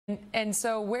And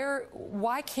so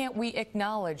why can't we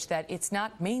acknowledge that it's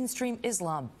not mainstream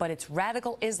Islam, but it's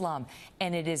radical Islam,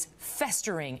 and it is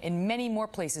festering in many more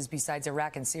places besides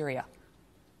Iraq and Syria?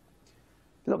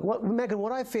 Look, Megyn,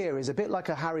 what I fear is a bit like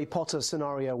a Harry Potter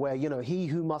scenario where, you know, he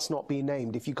who must not be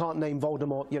named. If you can't name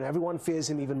Voldemort, you know, everyone fears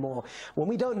him even more. When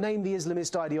we don't name the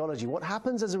Islamist ideology, what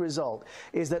happens as a result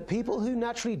is that people who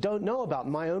naturally don't know about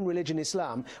my own religion,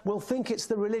 Islam, will think it's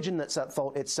the religion that's at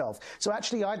fault itself. So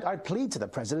actually, I'd plead to the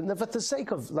president that for the sake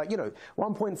of, like, you know,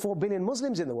 1.4 billion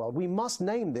Muslims in the world, we must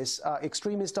name this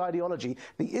extremist ideology,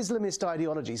 the Islamist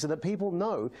ideology, so that people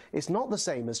know it's not the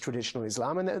same as traditional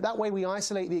Islam. And that way we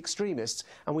isolate the extremists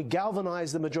and we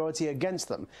galvanize the majority against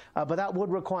them. But that would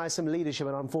require some leadership,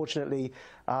 and unfortunately,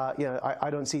 you know, I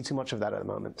don't see too much of that at the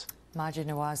moment. Maajid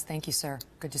Nawaz, thank you, sir.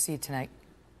 Good to see you tonight.